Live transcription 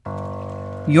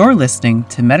You're listening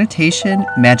to Meditation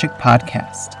Magic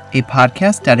Podcast, a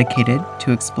podcast dedicated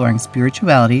to exploring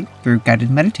spirituality through guided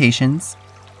meditations,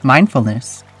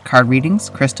 mindfulness, card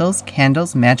readings, crystals,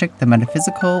 candles, magic, the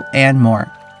metaphysical, and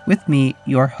more. With me,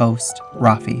 your host,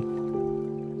 Rafi.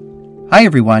 Hi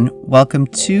everyone, welcome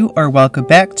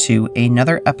back to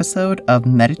another episode of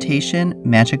Meditation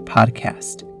Magic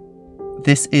Podcast.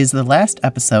 This is the last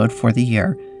episode for the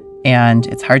year, and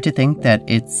it's hard to think that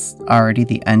it's already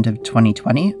the end of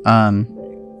 2020.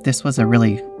 This was a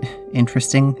really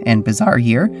interesting and bizarre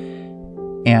year,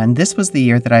 and this was the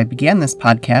year that I began this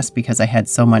podcast because I had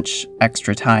so much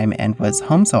extra time and was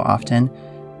home so often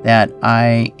that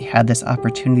I had this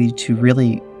opportunity to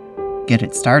really get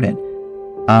it started.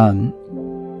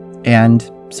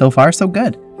 And so far, so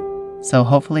good. So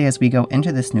hopefully as we go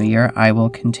into this new year, I will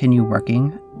continue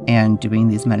working and doing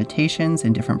these meditations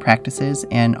and different practices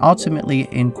and ultimately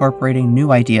incorporating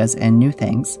new ideas and new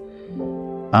things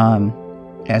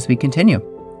as we continue.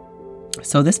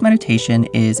 So this meditation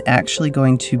is actually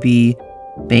going to be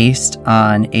based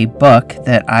on a book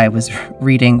that I was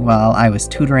reading while I was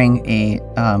tutoring a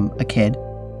kid.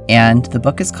 And the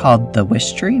book is called The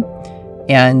Wish Tree.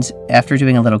 And after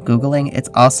doing a little Googling, it's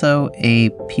also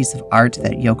a piece of art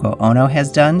that Yoko Ono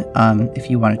has done, if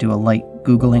you want to do a light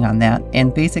Googling on that.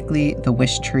 And basically, the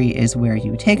wish tree is where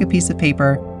you take a piece of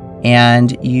paper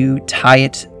and you tie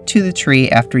it to the tree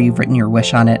after you've written your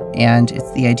wish on it. And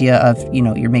it's the idea of,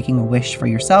 you're making a wish for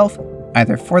yourself,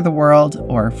 either for the world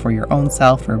or for your own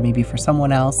self or maybe for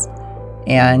someone else.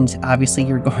 And obviously,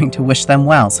 you're going to wish them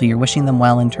well. So you're wishing them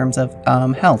well in terms of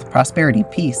health, prosperity,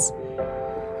 peace,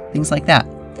 things like that.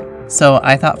 So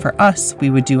I thought for us, we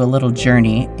would do a little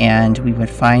journey and we would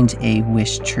find a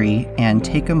wish tree and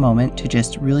take a moment to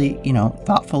just really,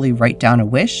 thoughtfully write down a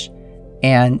wish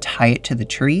and tie it to the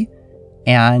tree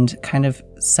and kind of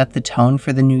set the tone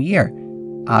for the new year.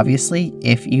 Obviously,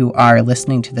 if you are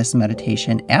listening to this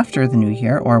meditation after the new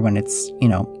year or when it's,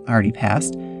 already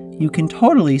passed, you can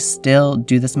totally still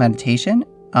do this meditation.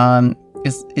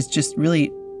 It's just really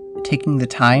taking the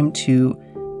time to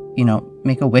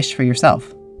make a wish for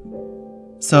yourself.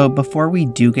 So before we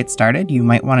do get started, you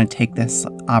might want to take this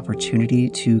opportunity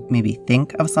to maybe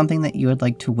think of something that you would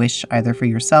like to wish either for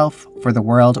yourself, for the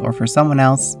world, or for someone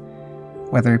else,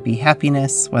 whether it be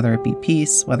happiness, whether it be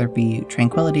peace, whether it be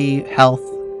tranquility, health,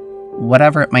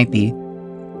 whatever it might be.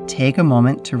 Take a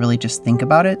moment to really just think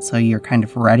about it so you're kind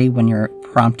of ready when you're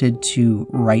prompted to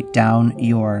write down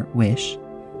your wish.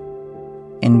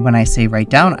 And when I say write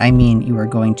down, I mean you are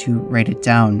going to write it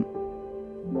down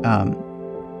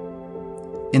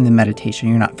in the meditation.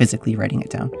 You're not physically writing it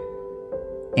down.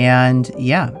 And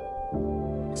yeah.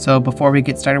 So before we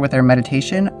get started with our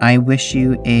meditation, I wish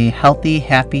you a healthy,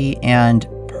 happy, and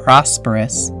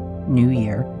prosperous new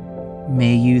year.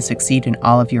 May you succeed in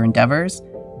all of your endeavors,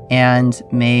 and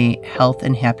may health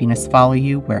and happiness follow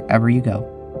you wherever you go.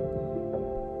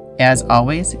 As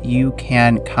always, you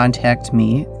can contact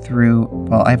me through,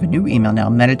 I have a new email now,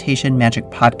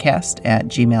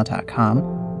 meditationmagicpodcast@gmail.com,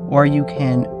 or you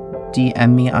can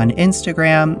DM me on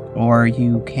Instagram, or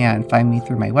you can find me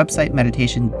through my website,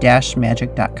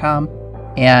 meditation-magic.com.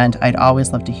 And I'd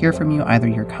always love to hear from you, either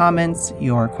your comments,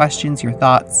 your questions, your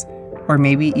thoughts, or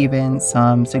maybe even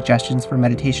some suggestions for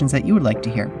meditations that you would like to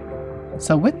hear.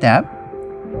 So with that,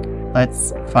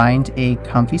 let's find a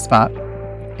comfy spot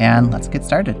and let's get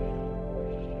started.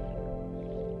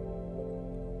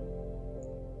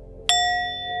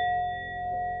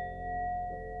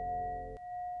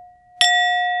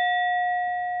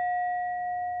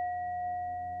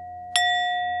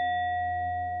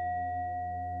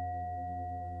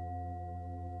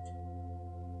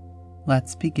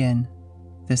 Let's begin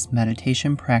this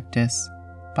meditation practice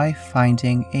by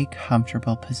finding a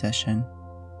comfortable position,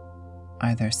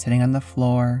 either sitting on the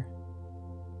floor,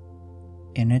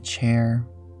 in a chair,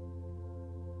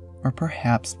 or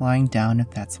perhaps lying down if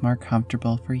that's more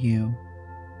comfortable for you.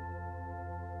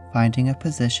 Finding a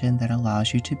position that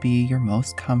allows you to be your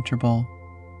most comfortable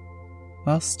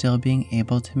while still being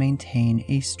able to maintain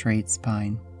a straight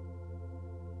spine.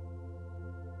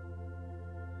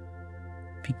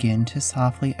 Begin to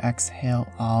softly exhale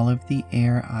all of the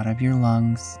air out of your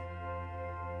lungs,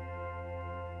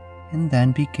 and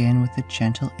then begin with a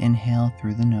gentle inhale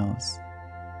through the nose.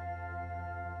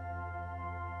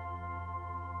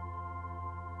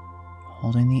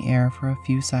 Holding the air for a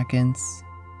few seconds,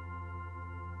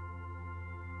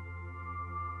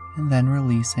 and then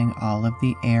releasing all of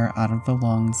the air out of the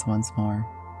lungs once more.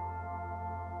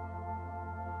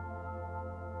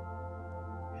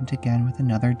 And again with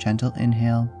another gentle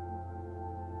inhale.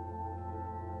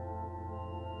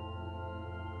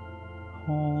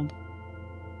 Hold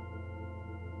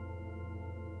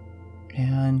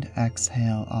And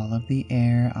exhale all of the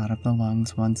air out of the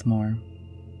lungs once more.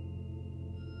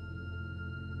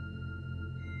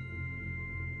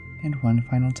 And one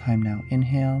final time now.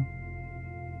 Inhale.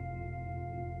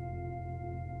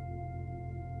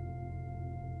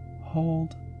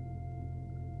 Hold.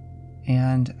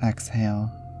 And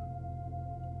exhale.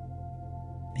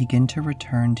 Begin to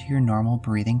return to your normal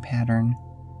breathing pattern,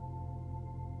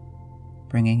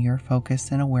 bringing your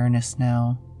focus and awareness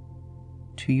now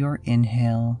to your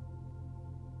inhale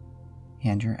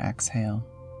and your exhale.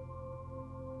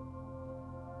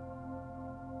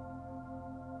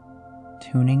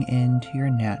 Tuning into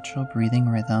your natural breathing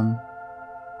rhythm,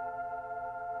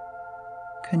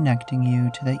 connecting you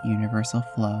to that universal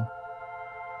flow.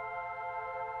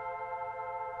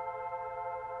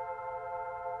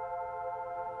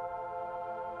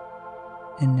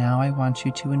 And now I want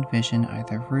you to envision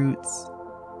either roots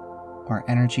or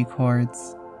energy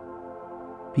cords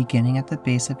beginning at the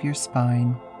base of your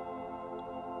spine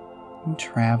and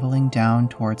traveling down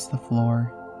towards the floor,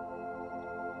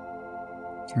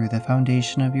 through the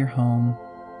foundation of your home,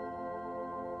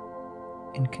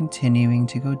 and continuing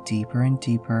to go deeper and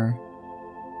deeper,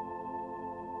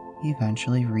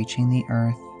 eventually reaching the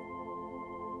earth.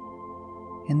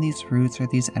 And these roots or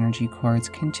these energy cords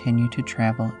continue to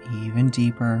travel even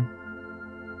deeper.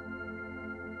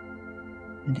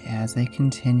 And as they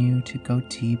continue to go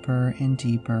deeper and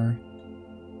deeper,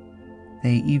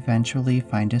 they eventually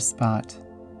find a spot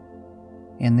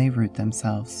and they root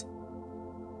themselves.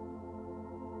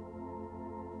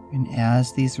 And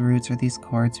as these roots or these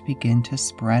cords begin to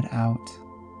spread out,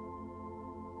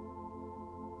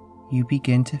 you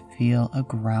begin to feel a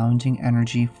grounding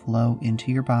energy flow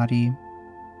into your body,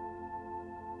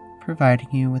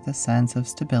 providing you with a sense of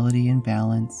stability and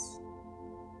balance,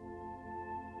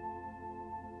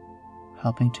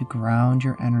 helping to ground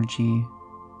your energy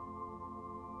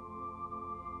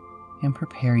and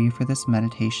prepare you for this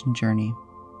meditation journey.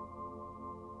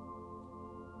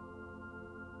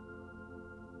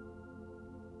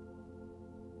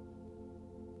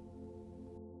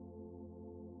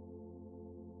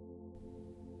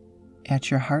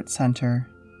 At your heart center,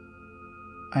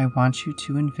 I want you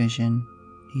to envision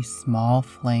a small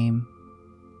flame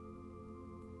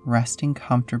resting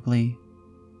comfortably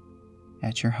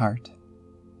at your heart.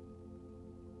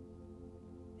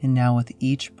 And now with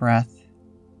each breath,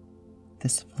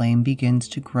 this flame begins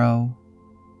to grow,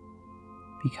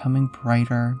 becoming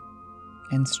brighter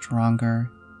and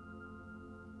stronger,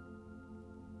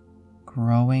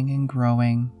 growing and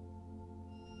growing,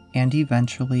 and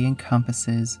eventually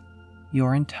encompasses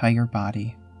your entire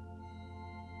body.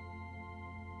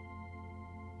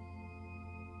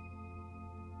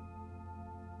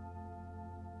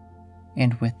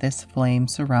 And with this flame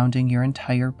surrounding your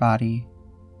entire body,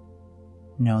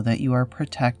 know that you are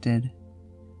protected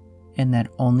and that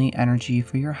only energy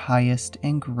for your highest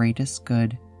and greatest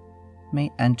good may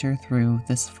enter through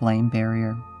this flame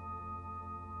barrier.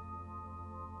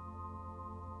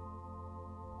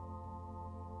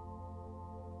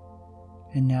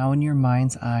 And now in your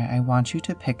mind's eye, I want you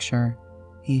to picture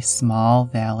a small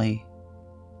valley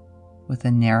with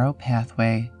a narrow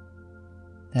pathway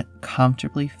that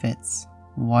comfortably fits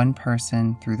one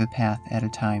person through the path at a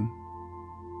time.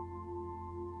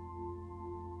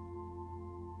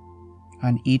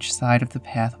 On each side of the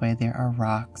pathway there are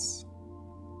rocks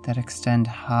that extend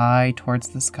high towards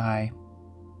the sky.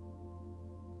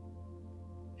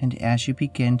 And as you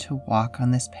begin to walk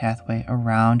on this pathway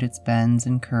around its bends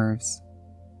and curves,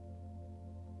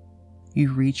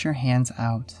 you reach your hands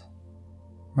out,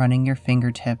 running your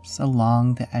fingertips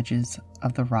along the edges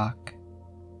of the rock,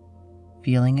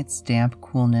 feeling its damp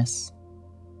coolness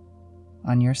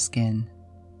on your skin,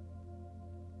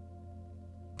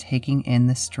 taking in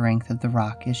the strength of the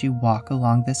rock as you walk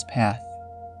along this path.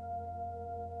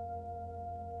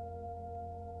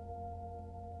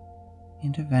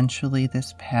 And eventually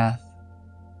this path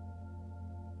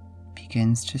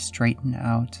begins to straighten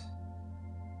out,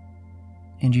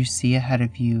 and you see ahead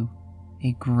of you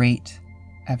a great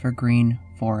evergreen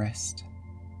forest.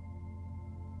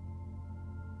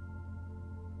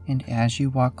 And as you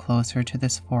walk closer to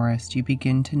this forest, you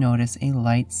begin to notice a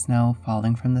light snow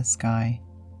falling from the sky.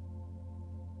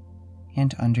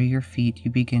 And under your feet,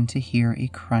 you begin to hear a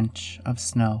crunch of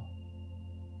snow.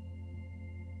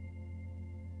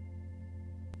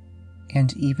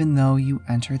 And even though you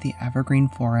enter the evergreen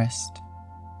forest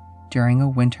during a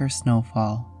winter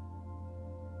snowfall,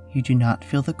 you do not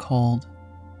feel the cold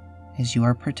as you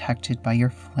are protected by your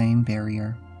flame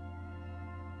barrier.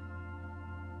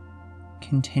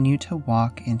 Continue to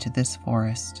walk into this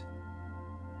forest,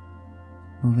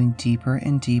 moving deeper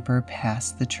and deeper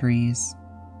past the trees.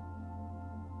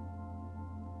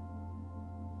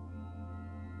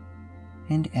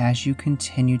 And as you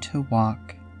continue to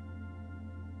walk,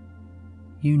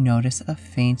 you notice a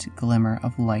faint glimmer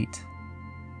of light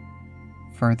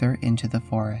further into the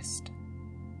forest.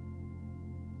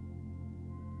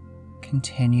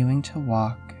 Continuing to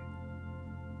walk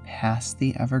past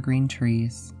the evergreen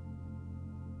trees,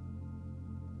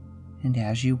 and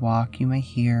as you walk, you may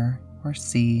hear or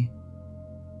see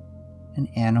an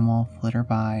animal flitter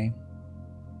by,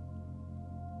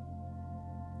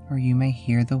 or you may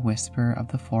hear the whisper of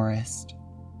the forest.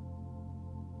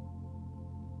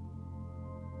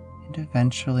 And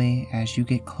eventually, as you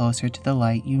get closer to the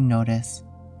light, you notice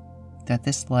that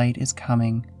this light is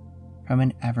coming from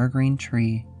an evergreen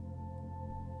tree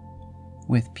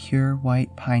with pure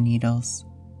white pine needles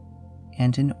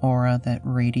and an aura that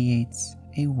radiates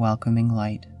a welcoming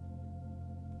light,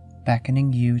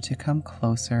 beckoning you to come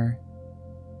closer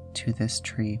to this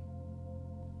tree.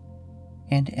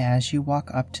 And as you walk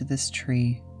up to this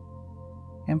tree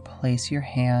and place your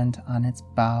hand on its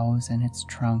boughs and its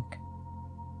trunk,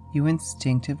 you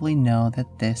instinctively know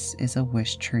that this is a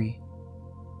wish tree,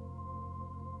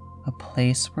 a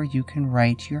place where you can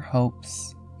write your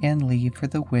hopes and leave for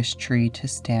the wish tree to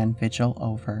stand vigil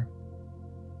over.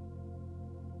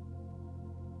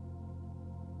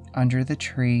 Under the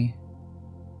tree,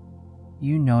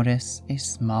 you notice a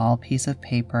small piece of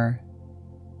paper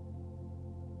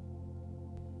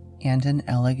and an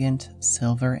elegant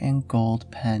silver and gold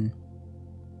pen.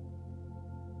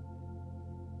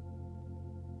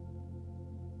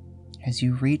 As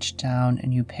you reach down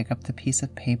and you pick up the piece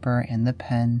of paper and the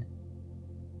pen,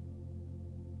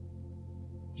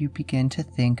 you begin to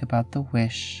think about the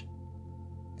wish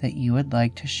that you would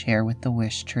like to share with the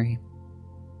wish tree.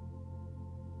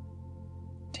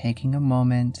 Taking a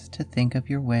moment to think of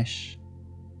your wish,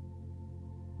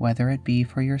 whether it be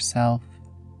for yourself,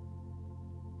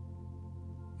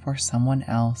 for someone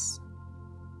else,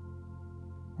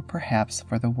 or perhaps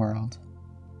for the world.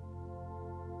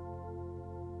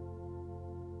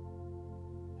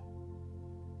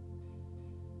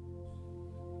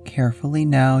 Carefully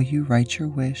now you write your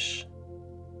wish.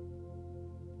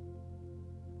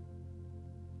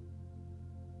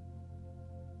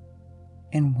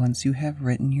 And once you have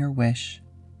written your wish,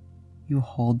 you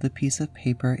hold the piece of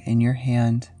paper in your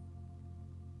hand,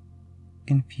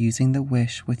 infusing the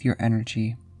wish with your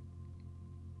energy.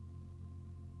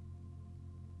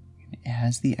 And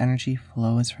as the energy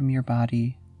flows from your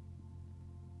body,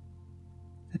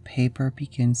 the paper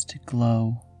begins to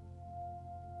glow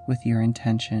with your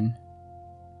intention.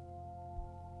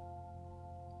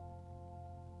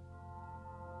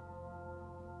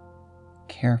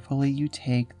 Carefully you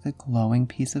take the glowing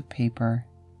piece of paper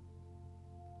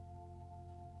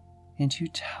and you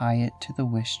tie it to the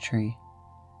wish tree.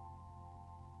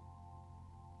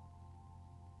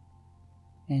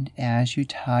 And as you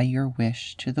tie your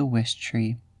wish to the wish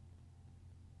tree,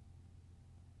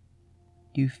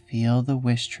 you feel the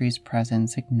wish tree's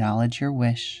presence acknowledge your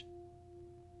wish,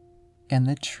 and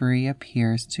the tree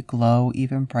appears to glow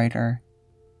even brighter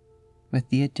with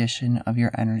the addition of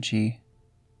your energy.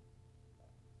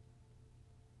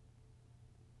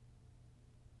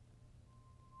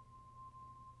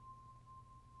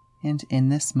 And in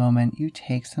this moment, you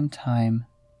take some time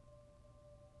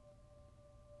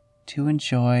to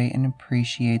enjoy and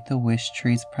appreciate the wish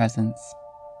tree's presence,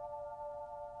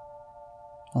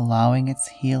 allowing its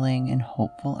healing and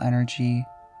hopeful energy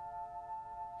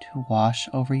to wash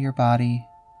over your body,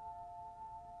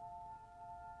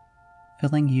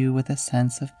 filling you with a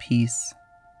sense of peace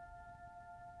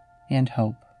and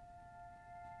hope.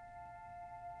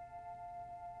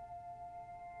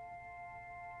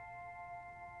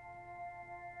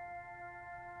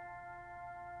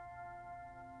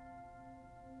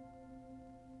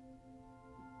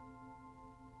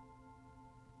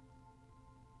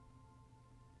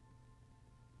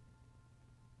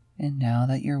 And now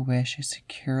that your wish is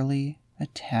securely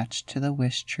attached to the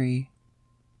wish tree,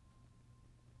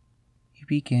 you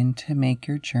begin to make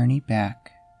your journey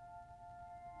back,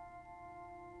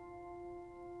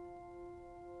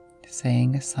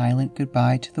 saying a silent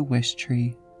goodbye to the wish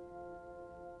tree.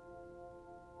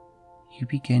 You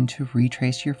begin to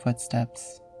retrace your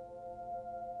footsteps,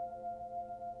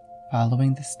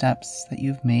 following the steps that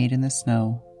you've made in the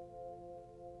snow,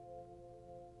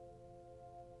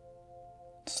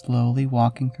 slowly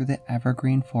walking through the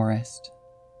evergreen forest.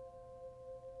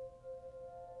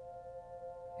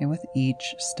 And with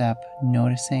each step,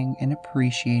 noticing and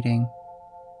appreciating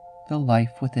the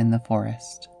life within the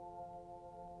forest.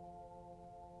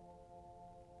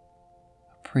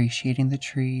 appreciating the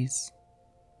trees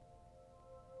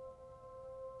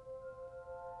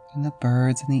and the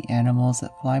birds and the animals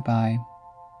that fly by.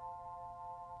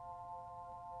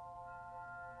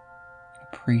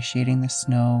 Appreciating the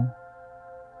snow.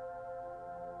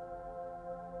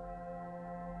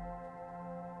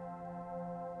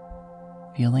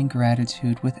 Feeling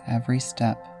gratitude with every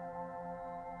step.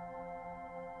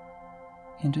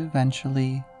 And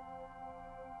eventually,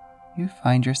 you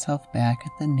find yourself back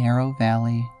at the narrow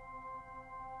valley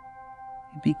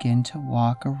and begin to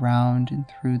walk around and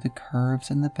through the curves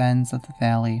and the bends of the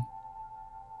valley,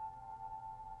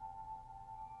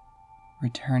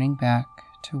 returning back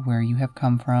to where you have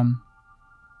come from.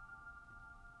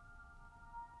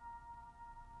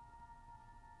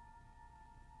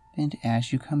 And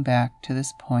as you come back to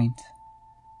this point,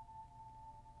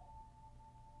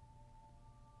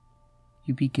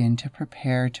 you begin to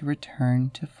prepare to return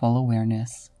to full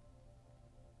awareness.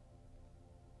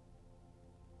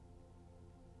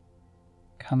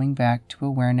 Coming back to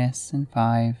awareness in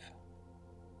 5,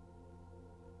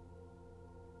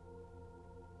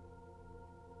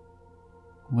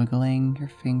 wiggling your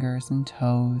fingers and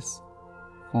toes,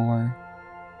 4,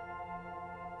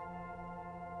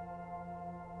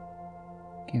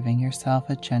 giving yourself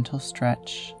a gentle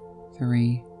stretch,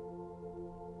 3,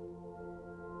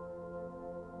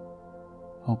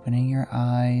 opening your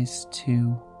eyes,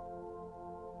 2,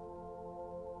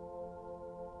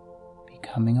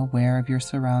 becoming aware of your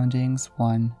surroundings,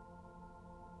 1,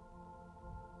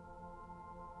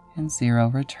 and 0,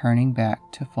 returning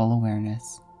back to full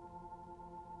awareness.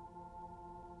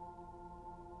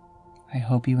 I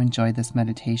hope you enjoyed this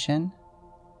meditation,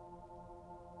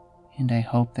 and I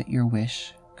hope that your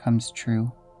wish comes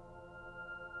true.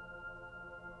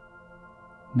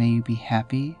 May you be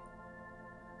happy.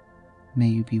 May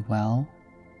you be well.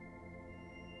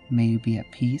 May you be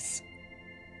at peace.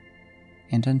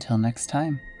 And until next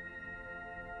time.